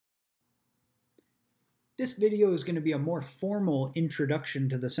This video is going to be a more formal introduction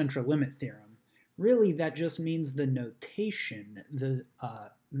to the central limit theorem. Really, that just means the notation, the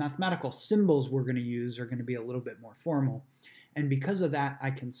mathematical symbols we're going to use are going to be a little bit more formal. And because of that,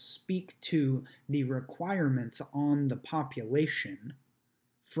 I can speak to the requirements on the population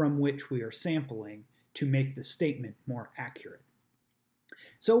from which we are sampling to make the statement more accurate.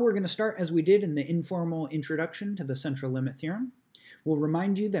 So we're going to start as we did in the informal introduction to the central limit theorem. We'll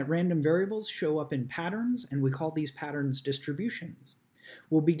remind you that random variables show up in patterns, and we call these patterns distributions.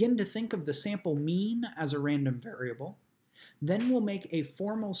 We'll begin to think of the sample mean as a random variable. Then we'll make a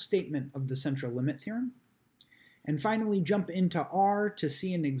formal statement of the central limit theorem. And finally jump into R to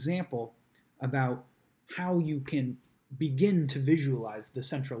see an example about how you can begin to visualize the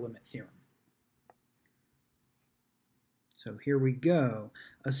central limit theorem. So here we go.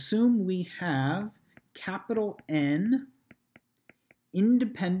 Assume we have capital N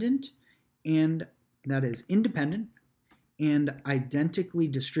independent and identically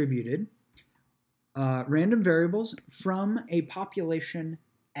distributed random variables from a population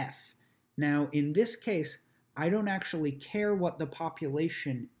F. Now in this case, I don't actually care what the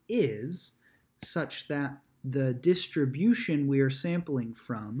population is, such that the distribution we are sampling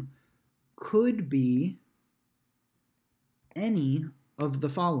from could be any of the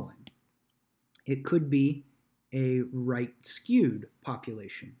following. It could be a right-skewed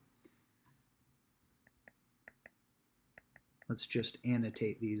population. Let's just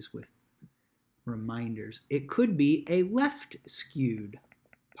annotate these with reminders. It could be a left-skewed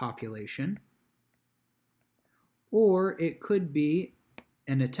population, or it could be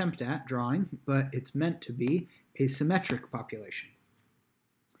an attempt at drawing, but it's meant to be a symmetric population.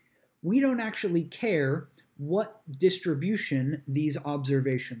 We don't actually care what distribution these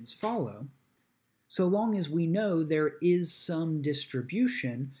observations follow, so long as we know there is some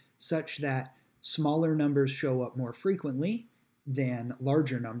distribution such that smaller numbers show up more frequently than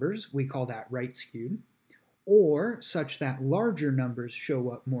larger numbers, we call that right-skewed, or such that larger numbers show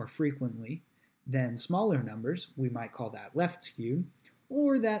up more frequently than smaller numbers, we might call that left-skewed,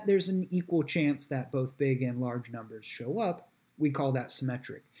 or that there's an equal chance that both big and large numbers show up, we call that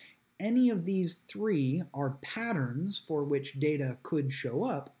symmetric. Any of these three are patterns for which data could show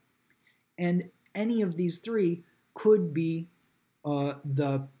up, and any of these three could be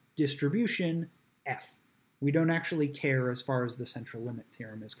the distribution F. We don't actually care as far as the central limit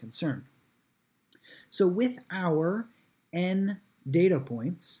theorem is concerned. So with our n data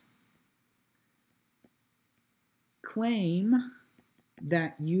points, I claim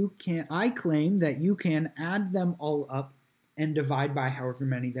that you can add them all up and divide by however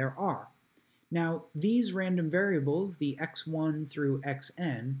many there are. Now, these random variables, the x1 through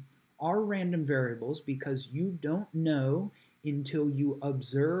xn, are random variables because you don't know until you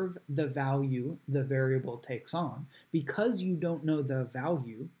observe the value the variable takes on. Because you don't know the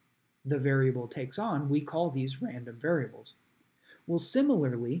value the variable takes on, we call these random variables. Well,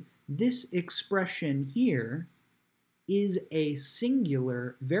 similarly, this expression here is a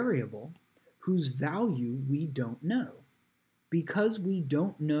singular variable whose value we don't know. Because we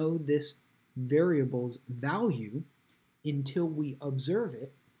don't know this variable's value until we observe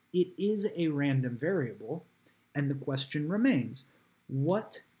it, it is a random variable, and the question remains,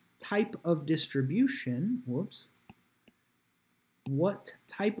 what type of distribution,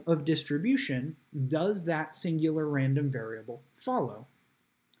 does that singular random variable follow?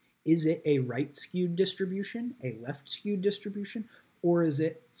 Is it a right-skewed distribution, a left-skewed distribution, or is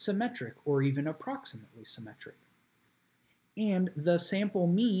it symmetric or even approximately symmetric? And the sample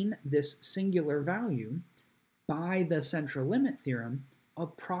mean, this singular value, by the central limit theorem,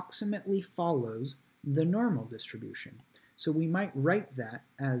 approximately follows the normal distribution. So we might write that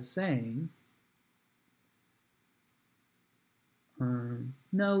as saying,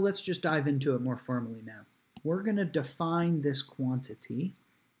 no, let's just dive into it more formally now. We're going to define this quantity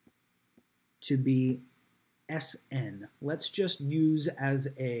to be Sn. Let's just use as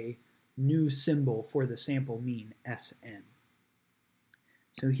a new symbol for the sample mean Sn.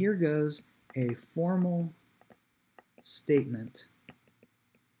 So here goes a formal statement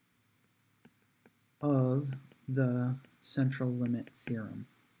of the central limit theorem.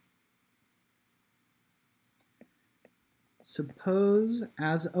 Suppose,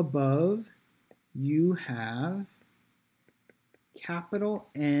 as above, you have capital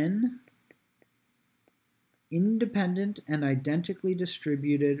N independent and identically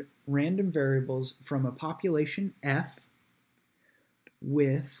distributed random variables from a population F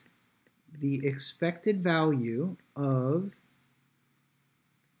with the expected value of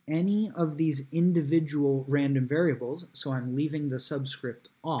any of these individual random variables, so I'm leaving the subscript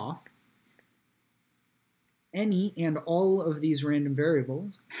off, Any and all of these random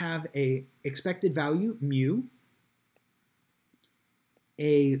variables have a expected value, mu,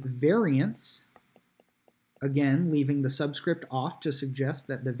 a variance, again, leaving the subscript off to suggest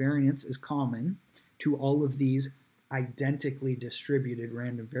that the variance is common to all of these identically distributed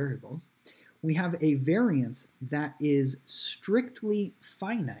random variables. We have a variance that is strictly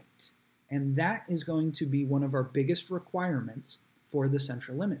finite, and that is going to be one of our biggest requirements for the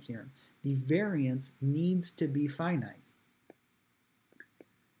central limit theorem. The variance needs to be finite.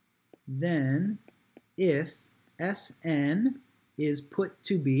 Then, if Sn is put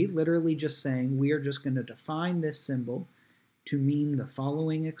to be, literally just saying we are just going to define this symbol to mean the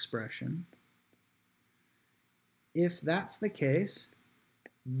following expression. If that's the case,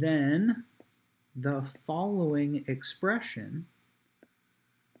 then the following expression,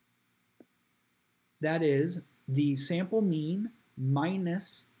 that is the sample mean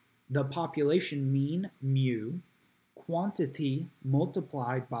minus the population mean, mu, quantity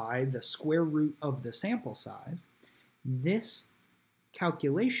multiplied by the square root of the sample size, this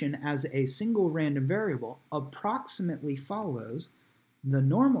calculation as a single random variable approximately follows the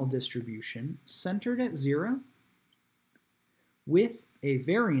normal distribution centered at 0 with a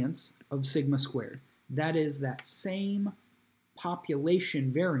variance of sigma squared. That is that same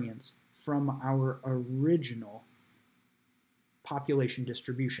population variance from our original population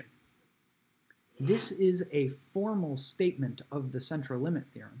distribution. This is a formal statement of the central limit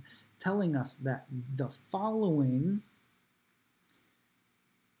theorem telling us that the following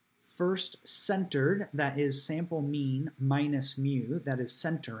first centered, that is sample mean minus mu, that is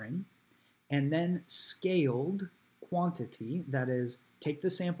centering, and then scaled quantity, that is take the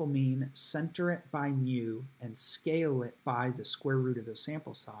sample mean, center it by mu, and scale it by the square root of the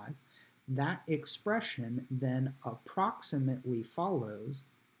sample size, that expression then approximately follows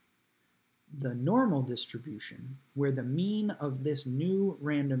the normal distribution, where the mean of this new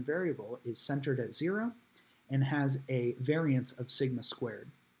random variable is centered at 0 and has a variance of sigma squared.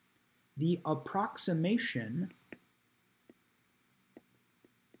 The approximation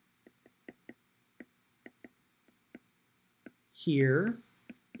here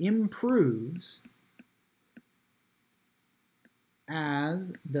improves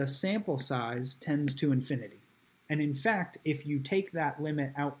as the sample size tends to infinity. And in fact, if you take that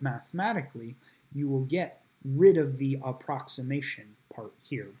limit out mathematically, you will get rid of the approximation part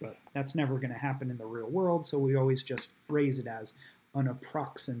here, but that's never going to happen in the real world, so we always just phrase it as an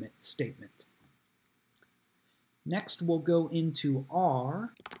approximate statement. Next, we'll go into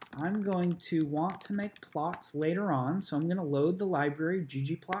R. I'm going to want to make plots later on, so I'm going to load the library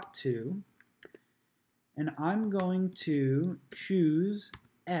ggplot2, and I'm going to choose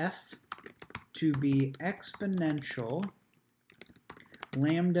f to be exponential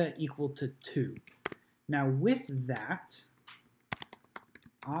lambda equal to 2. Now with that,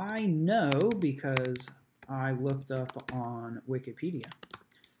 I know, because I looked up on Wikipedia,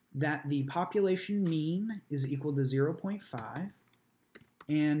 that the population mean is equal to 0.5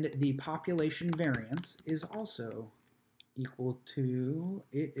 and the population variance is also equal to,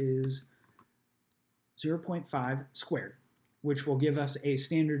 it is 0.5 squared, which will give us a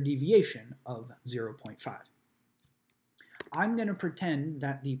standard deviation of 0.5. I'm going to pretend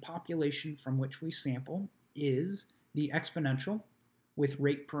that the population from which we sample is the exponential with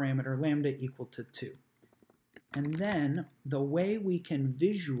rate parameter lambda equal to 2. And then the way we can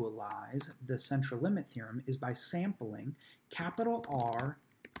visualize the central limit theorem is by sampling capital R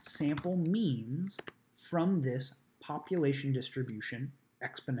sample means from this population distribution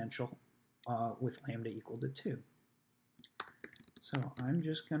exponential with lambda equal to 2. So I'm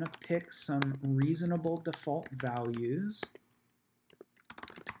just going to pick some reasonable default values.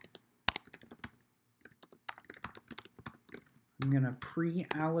 I'm going to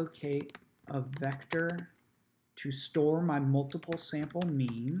pre-allocate a vector to store my multiple sample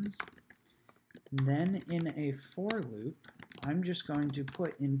means. Then in a for loop, I'm just going to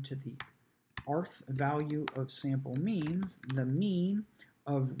put into the rth value of sample means the mean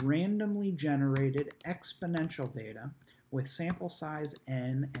of randomly generated exponential data with sample size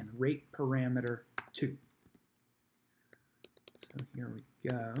n and rate parameter 2. So here we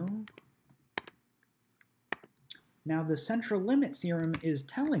go. Now the central limit theorem is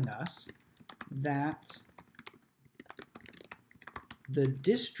telling us that the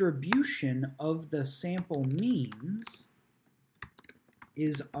distribution of the sample means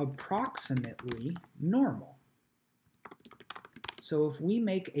is approximately normal. So if we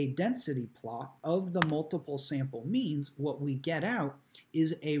make a density plot of the multiple sample means, what we get out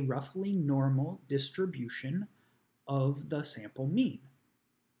is a roughly normal distribution of the sample mean.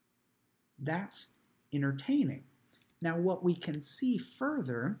 That's entertaining. Now, what we can see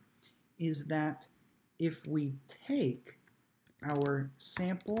further is that if we take our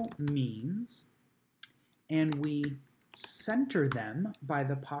sample means and we center them by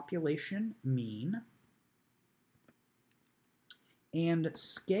the population mean and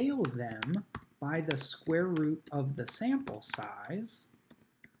scale them by the square root of the sample size,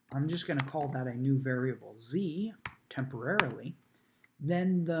 I'm just going to call that a new variable z temporarily,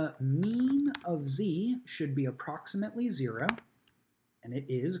 then the mean of z should be approximately 0, and it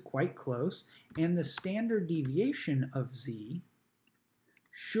is quite close, and the standard deviation of z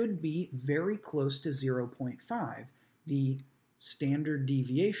should be very close to 0.5, the standard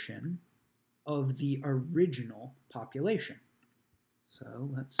deviation of the original population. So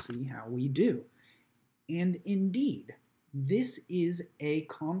let's see how we do. And indeed, this is a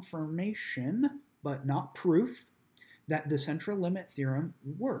confirmation, but not proof, that the central limit theorem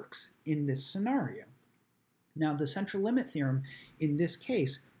works in this scenario. Now, the central limit theorem in this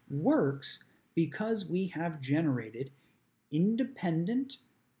case works because we have generated independent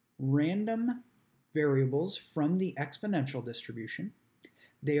random variables from the exponential distribution.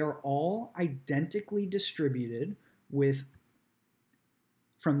 They are all identically distributed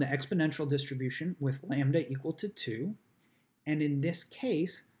from the exponential distribution with lambda equal to 2, and in this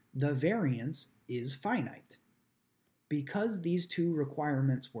case, the variance is finite. Because these two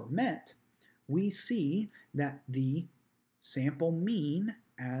requirements were met, we see that the sample means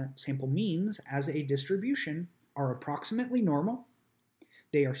as a distribution are approximately normal.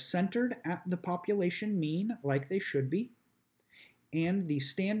 They are centered at the population mean like they should be, and the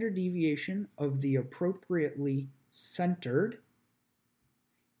standard deviation of the appropriately centered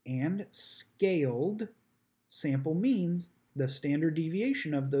and scaled sample means, the standard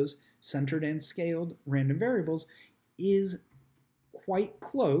deviation of those centered and scaled random variables, is quite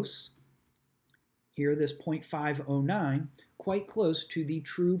close, here this 0.509, quite close to the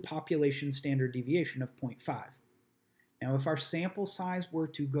true population standard deviation of 0.5. Now, if our sample size were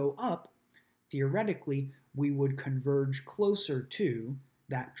to go up, theoretically, we would converge closer to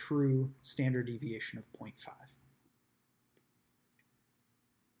that true standard deviation of 0.5.